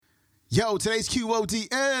Yo, today's QOD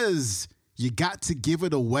is you got to give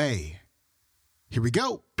it away. Here we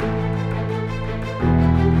go.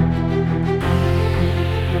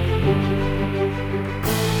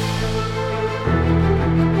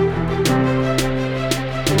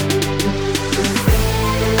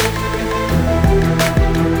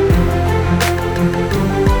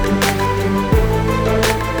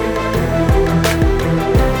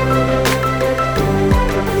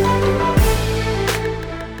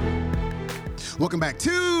 Welcome back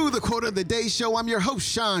to the Quote of the Day Show. I'm your host,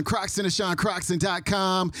 Sean Croxton of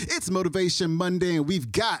SeanCroxton.com. It's Motivation Monday, and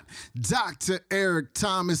we've got Dr. Eric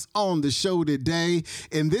Thomas on the show today.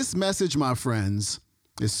 And this message, my friends,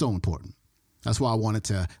 is so important. That's why I wanted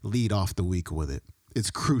to lead off the week with it. It's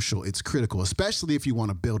crucial. It's critical, especially if you want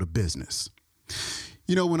to build a business.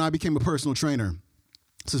 You know, when I became a personal trainer,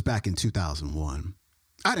 this was back in 2001,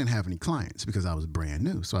 I didn't have any clients because I was brand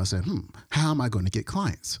new. So I said, how am I going to get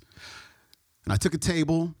clients? And I took a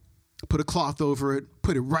table, put a cloth over it,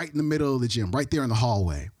 put it right in the middle of the gym, right there in the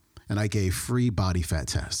hallway. And I gave free body fat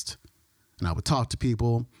tests. And I would talk to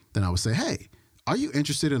people. Then I would say, hey, are you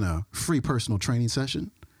interested in a free personal training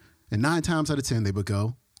session? And 9 times out of 10, they would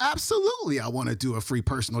go, absolutely, I want to do a free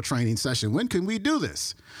personal training session. When can we do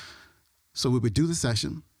this? So we would do the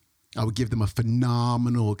session. I would give them a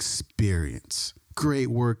phenomenal experience.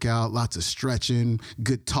 Great workout, lots of stretching,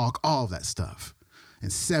 good talk, all that stuff. And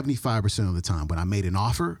 75% of the time, when I made an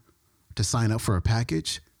offer to sign up for a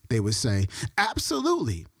package, they would say,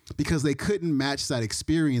 absolutely, because they couldn't match that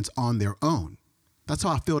experience on their own. That's how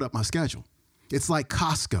I filled up my schedule. It's like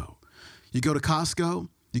Costco. You go to Costco,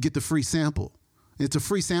 you get the free sample. It's a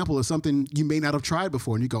free sample of something you may not have tried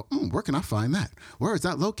before. And you go, where can I find that? Where is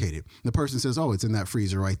that located? And the person says, oh, it's in that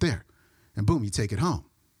freezer right there. And boom, you take it home.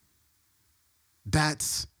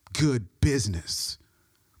 That's good business.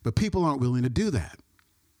 But people aren't willing to do that.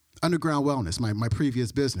 Underground Wellness, my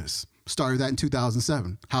previous business, started that in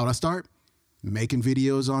 2007. How did I start? Making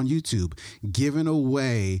videos on YouTube, giving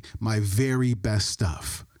away my very best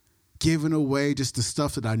stuff, giving away just the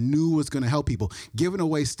stuff that I knew was going to help people, giving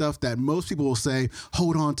away stuff that most people will say,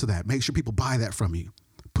 hold on to that. Make sure people buy that from you.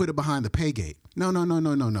 Put it behind the pay gate. No. I'm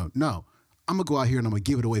going to go out here and I'm going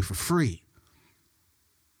to give it away for free.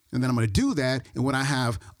 And then I'm going to do that. And when I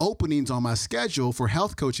have openings on my schedule for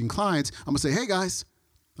health coaching clients, I'm going to say, hey, guys,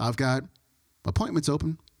 I've got appointments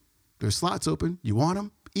open. There's slots open. You want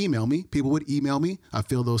them? Email me. People would email me. I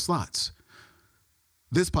fill those slots.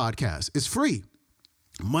 This podcast is free.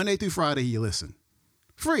 Monday through Friday, you listen.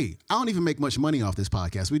 Free. I don't even make much money off this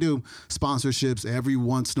podcast. We do sponsorships every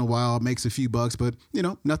once in a while. It makes a few bucks, but,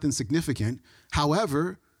 nothing significant.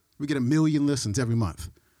 However, we get 1 million listens every month.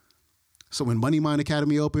 So when Money Mind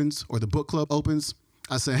Academy opens or the book club opens,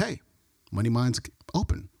 I say, hey, Money Mind's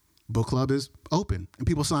open. Book club is open and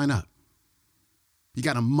people sign up. You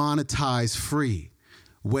got to monetize free.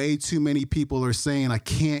 Way too many people are saying I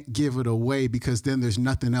can't give it away because then there's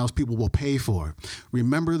nothing else people will pay for.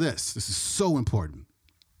 Remember this. This is so important.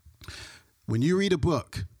 When you read a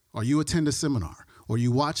book or you attend a seminar or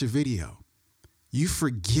you watch a video, you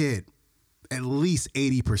forget at least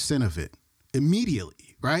 80% of it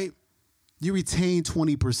immediately, right? You retain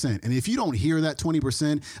 20%. And if you don't hear that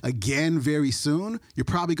 20% again very soon, you're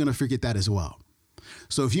probably going to forget that as well.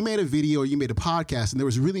 So if you made a video or you made a podcast and there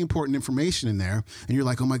was really important information in there and you're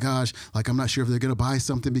like, oh my gosh, I'm not sure if they're going to buy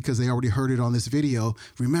something because they already heard it on this video.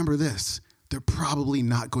 Remember this, they're probably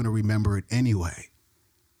not going to remember it anyway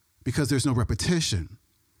because there's no repetition.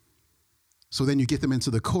 So then you get them into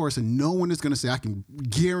the course and no one is going to say, I can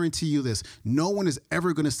guarantee you this. No one is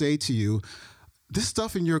ever going to say to you, this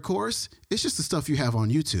stuff in your course, it's just the stuff you have on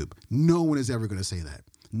YouTube. No one is ever going to say that.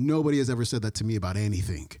 Nobody has ever said that to me about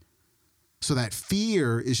anything. So that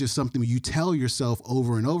fear is just something you tell yourself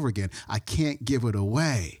over and over again. I can't give it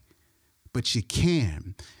away, but you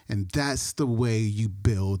can. And that's the way you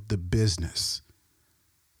build the business.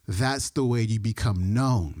 That's the way you become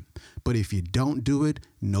known. But if you don't do it,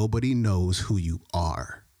 nobody knows who you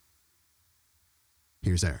are.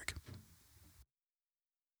 Here's Eric.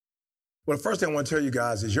 Well, the first thing I want to tell you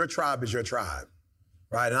guys is your tribe,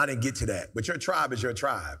 right? And I didn't get to that, but your tribe is your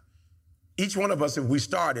tribe. Each one of us, if we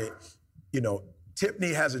started,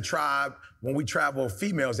 Tiffany has a tribe when we travel,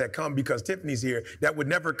 females that come because Tiffany's here that would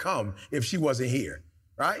never come if she wasn't here,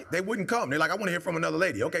 right? They wouldn't come. They're like, I want to hear from another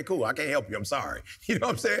lady. Okay, cool. I can't help you. I'm sorry. You know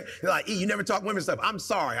what I'm saying? They're like, E, you never talk women stuff. I'm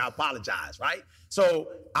sorry. I apologize, right? So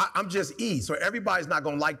I'm just E. So everybody's not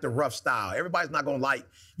going to like the rough style. Everybody's not going to like,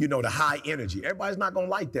 the high energy. Everybody's not going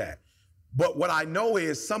to like that. But what I know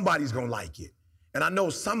is somebody's going to like it. And I know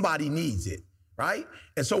somebody needs it, right?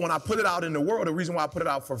 And so when I put it out in the world, the reason why I put it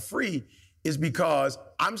out for free is because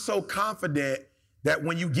I'm so confident that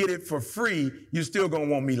when you get it for free, you're still gonna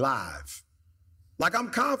want me live. Like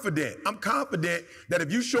I'm confident that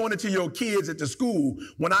if you're showing it to your kids at the school,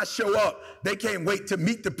 when I show up, they can't wait to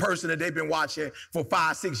meet the person that they've been watching for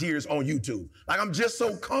 5-6 years on YouTube. Like I'm just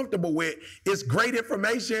so comfortable with, it's great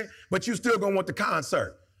information, but you still gonna want the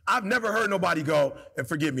concert. I've never heard nobody go, and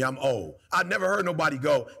forgive me, I'm old. I've never heard nobody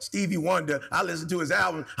go, Stevie Wonder, I listened to his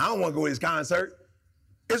album, I don't wanna go to his concert.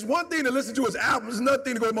 It's one thing to listen to his album, it's another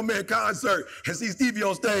thing to go to my man's concert and see Stevie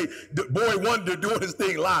on stage, Boy Wonder doing his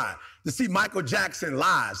thing live. To see Michael Jackson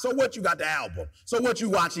live. So what, you got the album? So what, you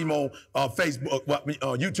watch him on Facebook,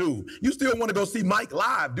 YouTube? You still want to go see Mike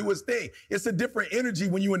live, do his thing. It's a different energy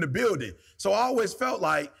when you're in the building. So I always felt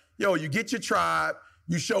like, yo, you get your tribe,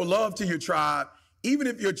 you show love to your tribe. Even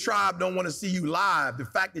if your tribe don't want to see you live, the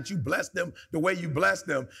fact that you bless them the way you bless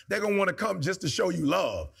them, they're going to want to come just to show you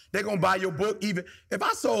love. They're going to buy your book. Even if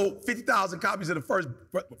I sold 50,000 copies of the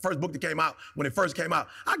first book that came out, when it first came out,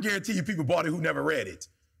 I guarantee you people bought it who never read it.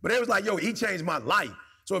 But it was like, yo, he changed my life.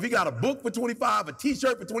 So if he got a book for 25, a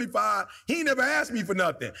t-shirt for 25, he ain't never asked me for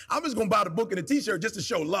nothing. I'm just gonna buy the book and a t-shirt just to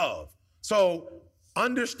show love. So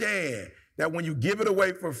understand that when you give it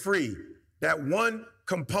away for free, that one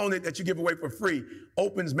component that you give away for free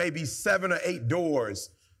opens maybe 7 or 8 doors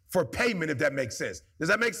for payment, if that makes sense. Does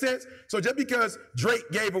that make sense? So just because Drake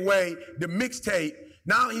gave away the mixtape,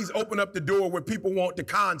 now he's opened up the door where people want the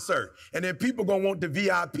concert, and then people gonna want the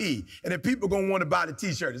VIP, and then people gonna want to buy the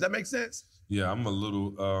t-shirt. Does that make sense? Yeah, I'm a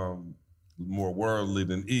little more worldly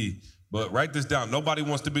than E, but write this down. Nobody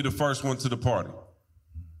wants to be the first one to the party.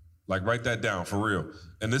 Like, write that down for real.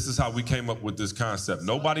 And this is how we came up with this concept.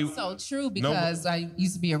 Nobody. So true, because I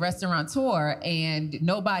used to be a restaurateur, and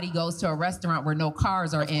nobody goes to a restaurant where no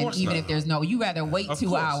cars are in, even if there's no. You rather wait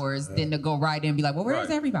 2 hours than to go right in and be like, well, where's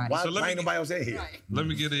everybody? Why ain't nobody else in here? Right. Let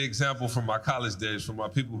me give an example from my college days, from my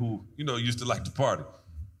people who, used to like to party.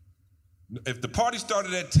 If the party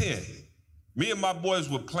started at 10, me and my boys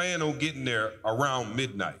would plan on getting there around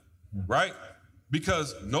midnight, right?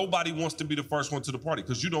 Because nobody wants to be the first one to the party,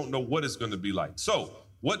 because you don't know what it's going to be like. So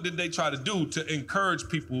what did they try to do to encourage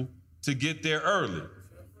people to get there early?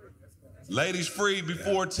 Ladies free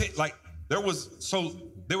before 10. Like, so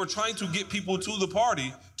they were trying to get people to the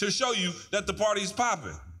party to show you that the party's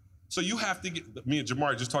popping. So you have to get, me and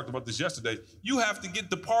Jamari just talked about this yesterday, you have to get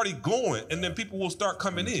the party going, and then people will start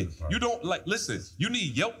coming in. You don't, listen, you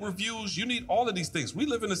need Yelp reviews, you need all of these things. We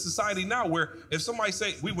live in a society now where if somebody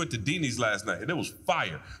say, we went to Dini's last night and it was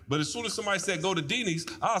fire, but as soon as somebody said go to Dini's,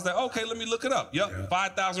 I was like, okay, let me look it up. Yep,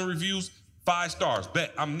 5,000 reviews, 5 stars,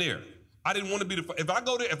 bet, I'm there. I didn't want to be if I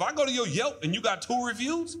go to your Yelp and you got 2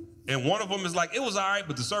 reviews, and one of them is like, it was all right,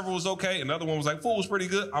 but the server was okay, and the other one was like, food was pretty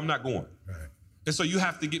good, I'm not going. Right. And so you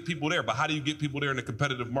have to get people there. But how do you get people there in a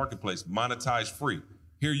competitive marketplace? Monetize free.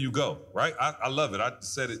 Here you go, right? I love it. I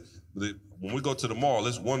said it. When we go to the mall,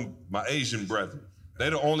 it's my Asian brethren. They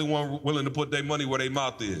the only one willing to put their money where their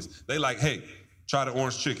mouth is. They like, hey, try the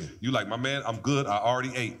orange chicken. You like, my man, I'm good. I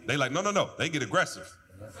already ate. They like, no. They get aggressive.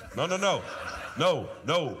 No.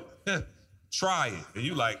 Try it. And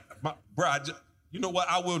you like, bro, you know what?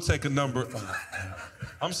 I will take a number.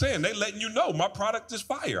 I'm saying, they letting you know my product is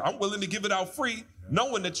fire. I'm willing to give it out free,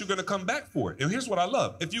 knowing that you're gonna come back for it. And here's what I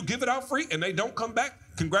love. If you give it out free and they don't come back,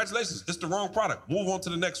 congratulations, it's the wrong product. Move on to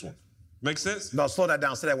the next one. Make sense? No, slow that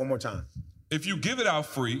down. Say that one more time. If you give it out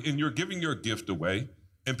free and you're giving your gift away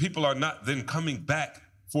and people are not then coming back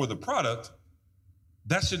for the product,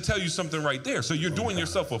 that should tell you something right there. So you're doing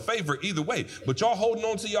yourself a favor either way. But y'all holding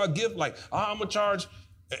on to y'all gift like, I'm gonna charge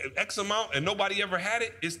X amount and nobody ever had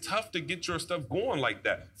it. It's tough to get your stuff going like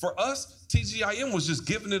that. For us, TGIM was just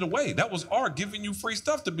giving it away. That was our giving you free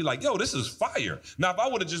stuff to be like, yo, this is fire. Now, if I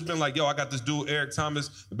would have just been like, yo, I got this dude, Eric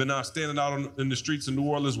Thomas, been out standing out in the streets of New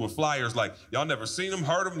Orleans with flyers like, y'all never seen him,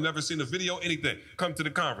 heard him, never seen a video, anything. Come to the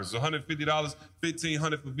conference, $150,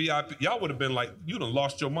 $1,500 for VIP. Y'all would have been like, you done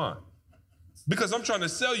lost your mind. Because I'm trying to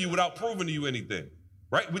sell you without proving to you anything,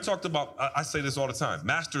 right? We talked about, I say this all the time,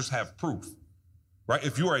 masters have proof. Right?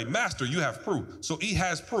 If you're a master, you have proof. So E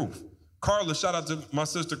has proof. Carla, shout out to my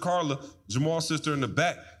sister Carla, Jamal's sister in the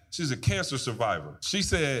back. She's a cancer survivor. She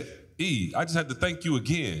said, E, I just had to thank you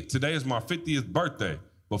again. Today is my 50th birthday,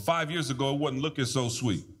 but 5 years ago, it wasn't looking so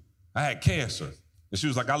sweet. I had cancer. And she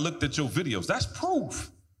was like, I looked at your videos. That's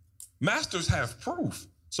proof. Masters have proof.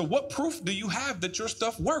 So what proof do you have that your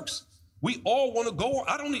stuff works? We all want to go.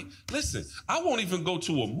 Listen, I won't even go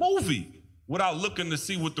to a movie without looking to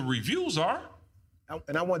see what the reviews are.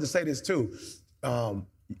 And I wanted to say this too.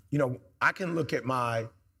 I can look at my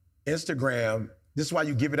Instagram. This is why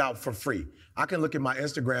you give it out for free. I can look at my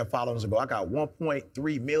Instagram followers and go, I got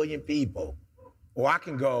 1.3 million people. Or I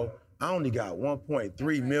can go, I only got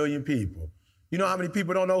 1.3 million people. You know how many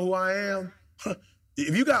people don't know who I am?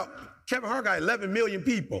 If you got, Kevin Hart got 11 million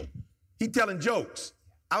people. He telling jokes.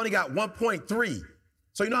 I only got 1.3.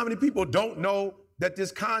 So you know how many people don't know that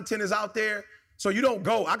this content is out there? So you don't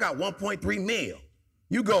go, I got 1.3 mil.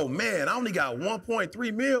 You go, man, I only got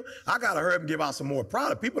 1.3 mil. I got to hurry up and give out some more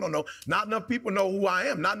product. People don't know. Not enough people know who I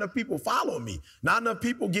am. Not enough people follow me. Not enough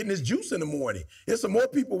people getting this juice in the morning. There's some more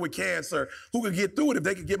people with cancer who could get through it if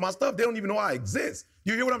they could get my stuff. They don't even know I exist.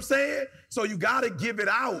 You hear what I'm saying? So you got to give it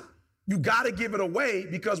out. You got to give it away,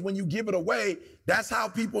 because when you give it away, that's how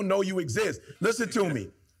people know you exist. Listen to me.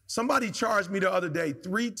 Somebody charged me the other day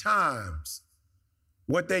 3 times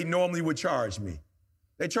what they normally would charge me.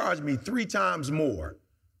 They charged me 3 times more.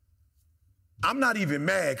 I'm not even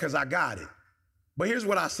mad because I got it. But here's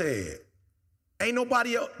what I said. Ain't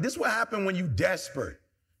nobody else. This is what happened when you desperate.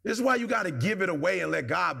 This is why you got to give it away and let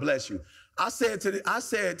God bless you. I said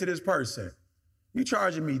to this person, you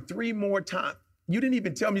charging me 3 more times. You didn't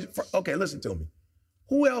even tell me. Okay, listen to me.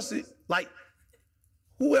 Who else is,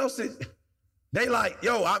 they like,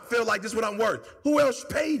 yo, I feel like this is what I'm worth. Who else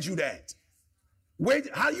paid you that?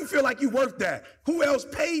 How do you feel like you worth that? Who else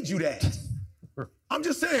paid you that? I'm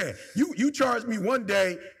just saying, you charged me one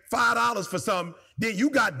day $5 for something, then you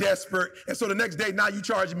got desperate, and so the next day now you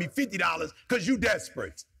charging me $50 because you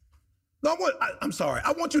desperate. No, I'm sorry.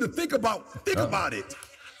 I want you to think about it.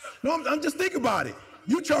 No, I'm just think about it.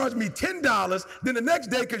 You charge me $10, then the next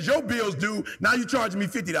day, because your bill's due, now you charging me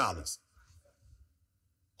 $50.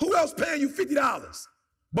 Who else paying you $50?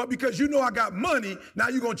 But because you know I got money, now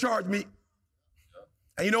you're going to charge me.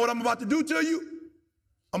 And you know what I'm about to do to you?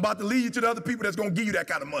 I'm about to lead you to the other people that's going to give you that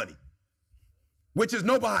kind of money, which is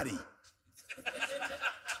nobody.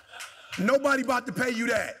 Nobody about to pay you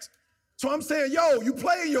that. So I'm saying, yo, you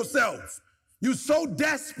playing yourself. You so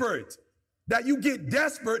desperate that you get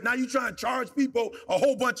desperate. Now you trying to charge people a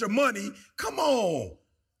whole bunch of money. Come on.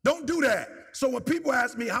 Don't do that. So when people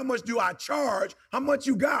ask me, how much do I charge? How much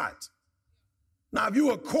you got? Now, if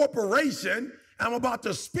you a corporation and I'm about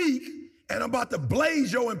to speak and I'm about to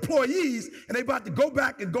blaze your employees and they about to go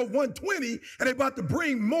back and go 120 and they about to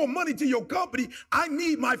bring more money to your company, I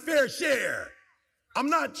need my fair share. I'm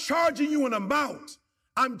not charging you an amount.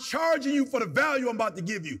 I'm charging you for the value I'm about to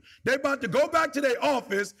give you. They about to go back to their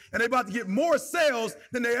office and they about to get more sales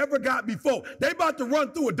than they ever got before. They about to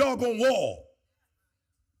run through a doggone wall.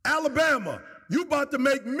 Alabama, you about to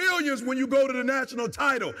make millions when you go to the national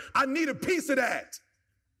title. I need a piece of that.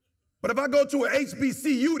 But if I go to an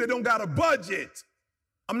HBCU that don't got a budget,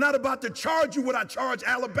 I'm not about to charge you what I charge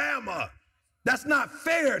Alabama. That's not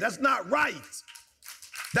fair. That's not right.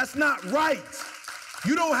 That's not right.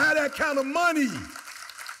 You don't have that kind of money.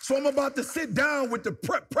 So I'm about to sit down with the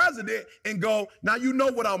president and go, now you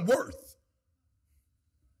know what I'm worth.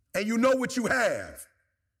 And you know what you have.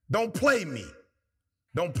 Don't play me.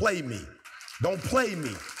 Don't play me. Don't play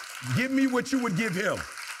me. Give me what you would give him.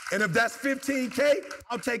 And if that's $15K,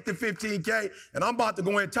 I'll take the $15K. And I'm about to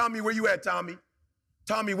go in. Tommy, where you at, Tommy?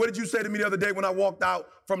 Tommy, what did you say to me the other day when I walked out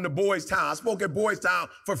from the Boys Town? I spoke at Boys Town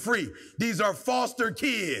for free. These are foster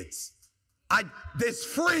kids. It's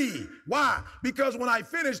free. Why? Because when I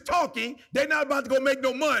finish talking, they're not about to go make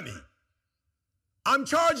no money. I'm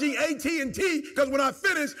charging AT&T because when I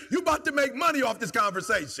finish, you about to make money off this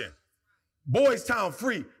conversation. Boys Town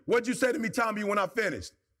free. What'd you say to me, Tommy, when I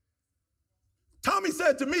finished? Tommy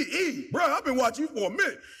said to me, E, bro, I've been watching you for a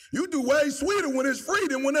minute. You do way sweeter when it's free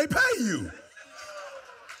than when they pay you.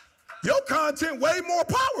 Your content way more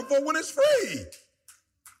powerful when it's free.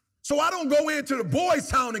 So I don't go into the Boys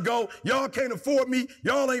Town and go, y'all can't afford me,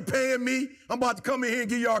 y'all ain't paying me. I'm about to come in here and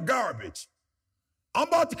give y'all garbage. I'm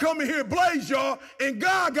about to come in here and blaze y'all, and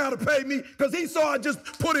God got to pay me because he saw I just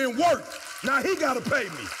put in work. Now he got to pay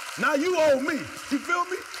me. Now you owe me. You feel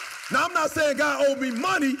me? Now I'm not saying God owed me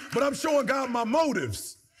money, but I'm showing God my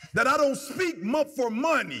motives, that I don't speak for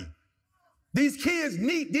money. These kids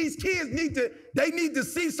need to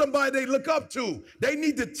see somebody they look up to. They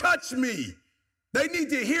need to touch me. They need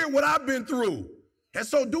to hear what I've been through. And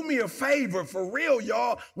so do me a favor, for real,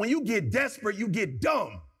 y'all. When you get desperate, you get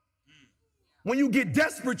dumb. When you get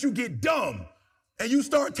desperate, you get dumb. And you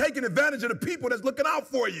start taking advantage of the people that's looking out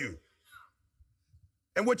for you.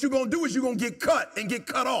 And what you're going to do is you're going to get cut and get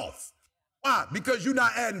cut off. Why? Because you're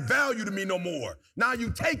not adding value to me no more. Now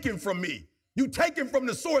you taking from me. You taking from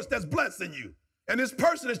the source that's blessing you. And this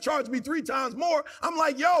person has charged me 3 times more. I'm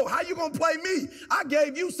like, yo, how you going to play me? I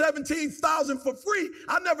gave you $17,000 for free.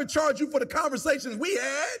 I never charged you for the conversations we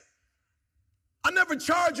had. I never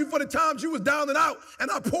charged you for the times you was down and out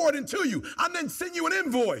and I poured into you. I didn't send you an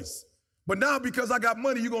invoice. But now because I got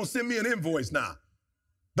money, you're going to send me an invoice now.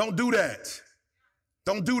 Don't do that.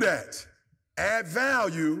 Don't do that. Add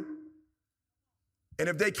value. And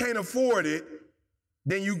if they can't afford it,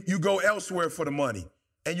 then you go elsewhere for the money.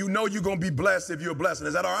 And you know you're going to be blessed if you're a blessing.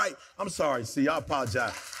 Is that all right? I'm sorry, C. I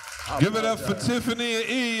apologize. Give it up for Tiffany and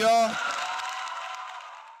E, y'all.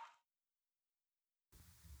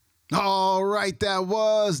 All right, that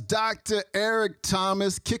was Dr. Eric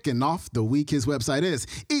Thomas kicking off the week. His website is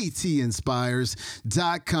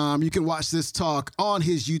etinspires.com. You can watch this talk on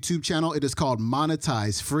his YouTube channel. It is called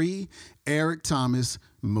Monetize Free, Eric Thomas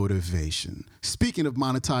Motivation. Speaking of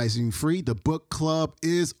monetizing free, the book club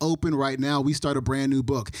is open right now. We start a brand new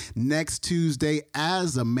book next Tuesday,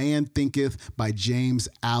 As a Man Thinketh by James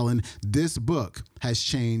Allen. This book has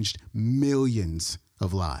changed millions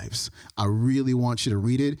of lives. I really want you to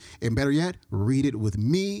read it, and better yet, read it with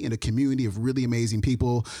me in a community of really amazing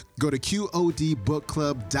people. Go to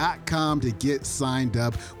QODbookclub.com to get signed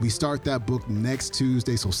up. We start that book next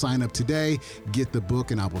Tuesday, so sign up today, get the book,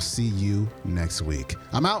 and I will see you next week.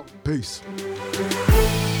 I'm out. Peace.